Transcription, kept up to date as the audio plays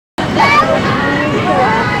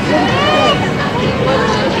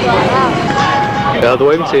Yeah, they're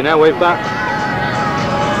waving to you now, wave back.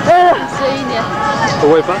 Seen you.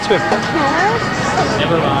 Well, wave back to him.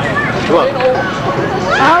 Never mind. What?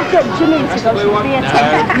 I'll get Jimmy to go to the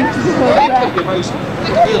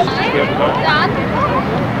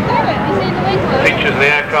Features of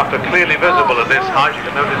the aircraft are clearly visible at this height. You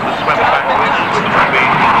can notice the swept back wings, which will be...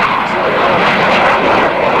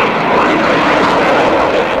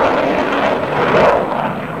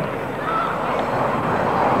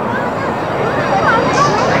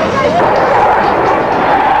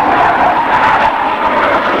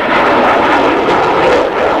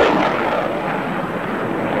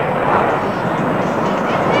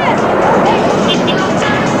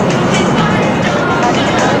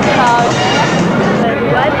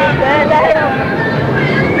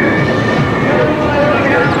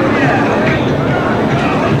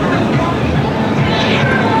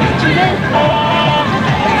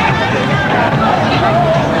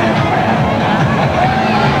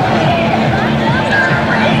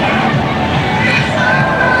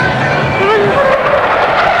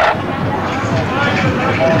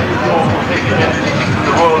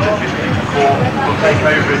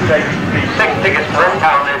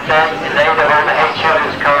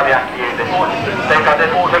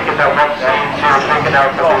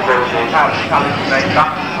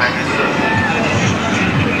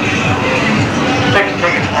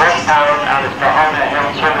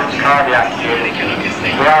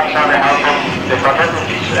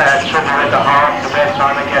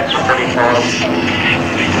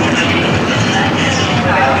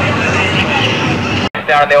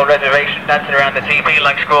 Down the old reservation, dancing around the TV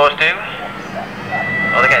like scores do.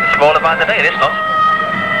 Well, they're getting smaller by the day, this lot.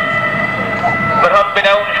 But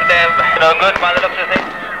unbeknownst to them, no good by the looks of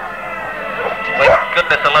things. Well,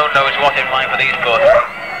 goodness alone knows what in mind for these boys.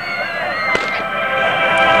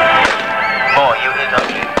 More units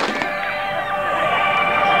only.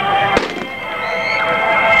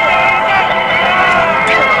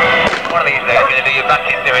 One of these days, going to do you back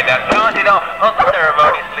in doing that. Started off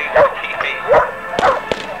unceremoniously on TV.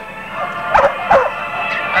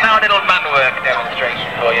 And now a little man work demonstration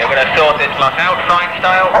for you. I'm going to sort this lot out, fine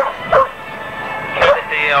style.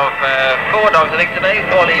 Courtesy of 4 dogs, I think, today.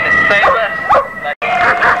 Pauline and Sailor.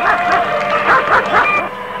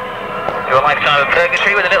 Do a lifetime of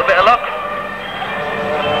purgatory with a little bit of luck.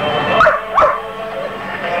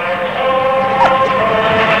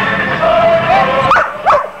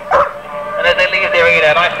 And as they leave the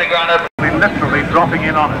arena, nicely ground up. We're literally dropping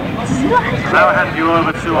in on it. Now I hand you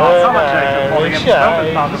over to our commentator for the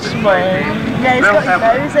important part of this play. Yeah, he's got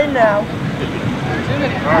his nose in now.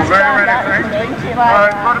 Oh, very ready, thanks.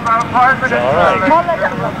 Alright, put about 5 minutes. Alright.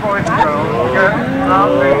 Boys go. Good.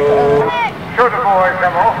 Show the boys,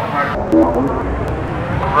 come on.